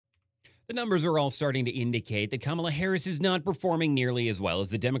The numbers are all starting to indicate that Kamala Harris is not performing nearly as well as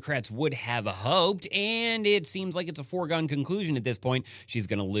the Democrats would have hoped, and it seems like it's a foregone conclusion at this point. She's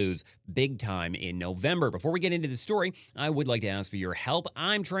going to lose big time in November. Before we get into the story, I would like to ask for your help.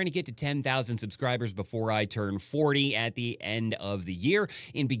 I'm trying to get to 10,000 subscribers before I turn 40 at the end of the year,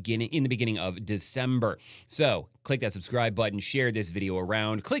 in the beginning of December. So click that subscribe button, share this video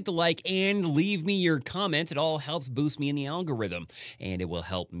around, click the like, and leave me your comments. It all helps boost me in the algorithm, and it will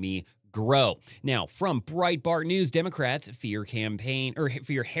help me grow. Now, from Breitbart News, Democrats fear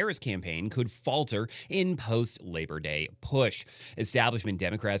Harris campaign could falter in post-Labor Day push. Establishment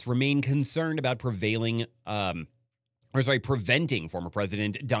Democrats remain concerned about preventing former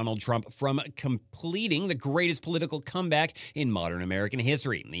President Donald Trump from completing the greatest political comeback in modern American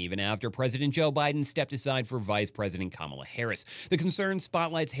history, even after President Joe Biden stepped aside for Vice President Kamala Harris. The concern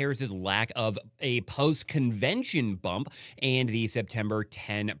spotlights Harris's lack of a post-convention bump and the September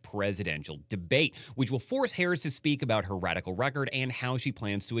 10 presidential debate, which will force Harris to speak about her radical record and how she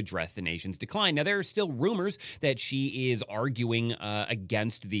plans to address the nation's decline. Now, there are still rumors that she is arguing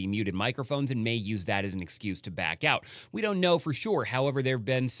against the muted microphones and may use that as an excuse to back out. We don't know for sure. However, there have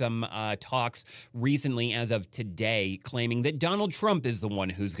been some talks recently, as of today, claiming that Donald Trump is the one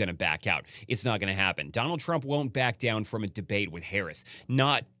who's going to back out. It's not going to happen. Donald Trump won't back down from a debate with Harris.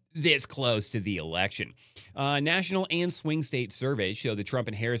 Not this close to the election. National and swing state surveys show that Trump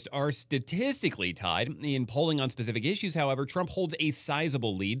and Harris are statistically tied. In polling on specific issues, however, Trump holds a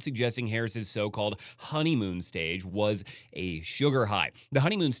sizable lead, suggesting Harris's so-called honeymoon stage was a sugar high. The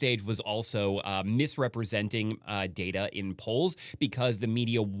honeymoon stage was also misrepresenting data in polls because the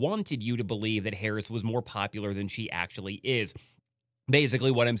media wanted you to believe that Harris was more popular than she actually is. Basically,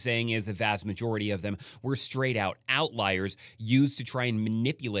 what I'm saying is the vast majority of them were straight-out outliers used to try and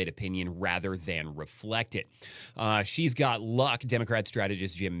manipulate opinion rather than reflect it. She's got luck, Democrat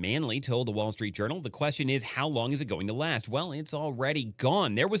strategist Jim Manley told the Wall Street Journal. The question is, how long is it going to last? Well, it's already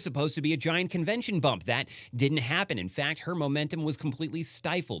gone. There was supposed to be a giant convention bump. That didn't happen. In fact, her momentum was completely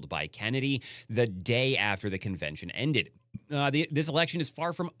stifled by Kennedy the day after the convention ended. This election is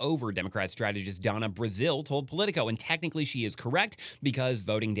far from over, Democrat strategist Donna Brazile told Politico, and technically she is correct because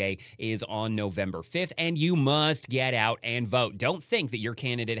voting day is on November 5th, and you must get out and vote. Don't think that your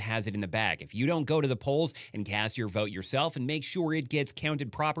candidate has it in the bag. If you don't go to the polls and cast your vote yourself and make sure it gets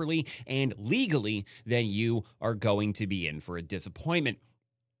counted properly and legally, then you are going to be in for a disappointment.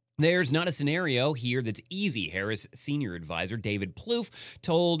 There's not a scenario here that's easy, Harris senior advisor David Plouffe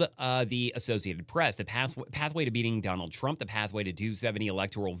told the Associated Press. The pathway to beating Donald Trump, the pathway to 270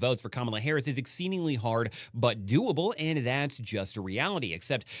 electoral votes for Kamala Harris is exceedingly hard but doable, and that's just a reality,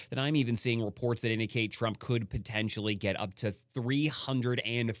 except that I'm even seeing reports that indicate Trump could potentially get up to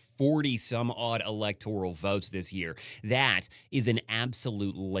 340 some odd electoral votes this year. That is an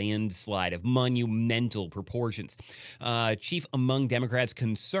absolute landslide of monumental proportions. Chief among Democrats'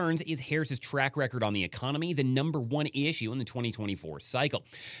 concerns is Harris's track record on the economy, the number one issue in the 2024 cycle.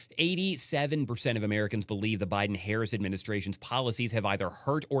 87% of Americans believe the Biden-Harris administration's policies have either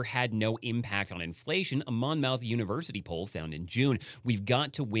hurt or had no impact on inflation, a Monmouth University poll found in June. We've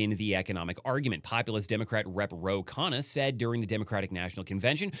got to win the economic argument, populist Democrat Rep. Ro Khanna said during the Democratic National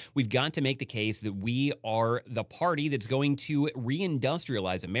Convention. We've got to make the case that we are the party that's going to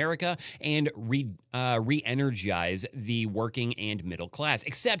reindustrialize America and re-energize the working and middle class.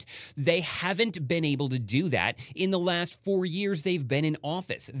 Except they haven't been able to do that in the last 4 years they've been in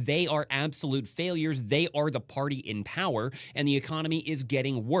office. They are absolute failures. They are the party in power, and the economy is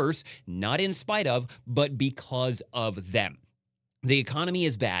getting worse, not in spite of, but because of them. The economy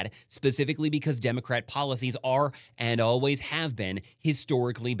is bad, specifically because Democrat policies are, and always have been,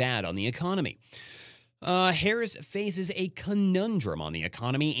 historically bad on the economy. Harris faces a conundrum on the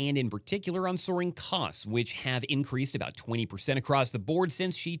economy and in particular on soaring costs, which have increased about 20% across the board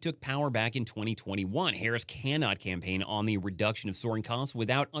since she took power back in 2021. Harris cannot campaign on the reduction of soaring costs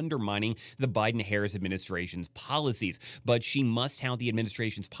without undermining the Biden-Harris administration's policies, but she must tout the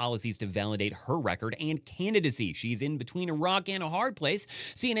administration's policies to validate her record and candidacy. She's in between a rock and a hard place.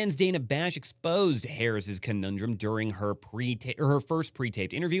 CNN's Dana Bash exposed Harris's conundrum during her first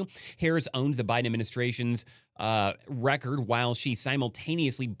pre-taped interview. Harris owned the Biden administration record while she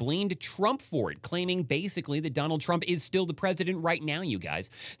simultaneously blamed Trump for it, claiming basically that Donald Trump is still the president right now, you guys.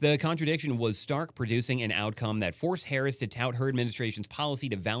 The contradiction was stark, producing an outcome that forced Harris to tout her administration's policy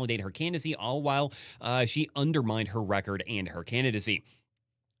to validate her candidacy, all while she undermined her record and her candidacy.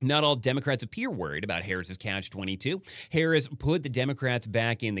 Not all Democrats appear worried about Harris's catch-22. Harris put the Democrats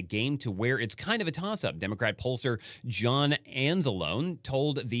back in the game to where it's kind of a toss-up. Democrat pollster John Anzalone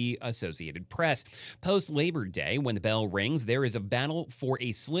told the Associated Press. Post-Labor Day, when the bell rings, there is a battle for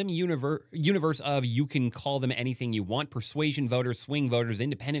a slim universe of you can call them anything you want, persuasion voters, swing voters,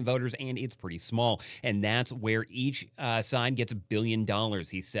 independent voters, and it's pretty small. And that's where each side gets $1 billion,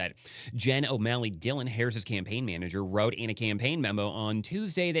 he said. Jen O'Malley Dillon, Harris's campaign manager, wrote in a campaign memo on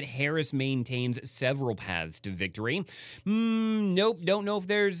Tuesday that Harris maintains several paths to victory. Nope, don't know if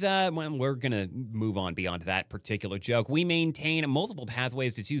there's, well, we're going to move on beyond that particular joke. We maintain multiple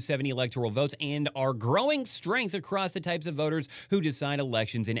pathways to 270 electoral votes and are growing strength across the types of voters who decide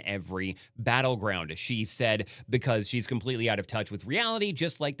elections in every battleground, she said, because she's completely out of touch with reality,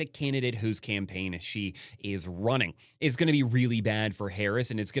 just like the candidate whose campaign she is running. It's going to be really bad for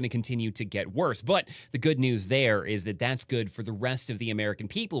Harris, and it's going to continue to get worse. But the good news there is that that's good for the rest of the American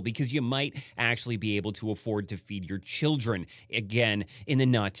people, because you might actually be able to afford to feed your children again in the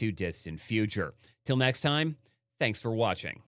not too distant future. Till next time, thanks for watching.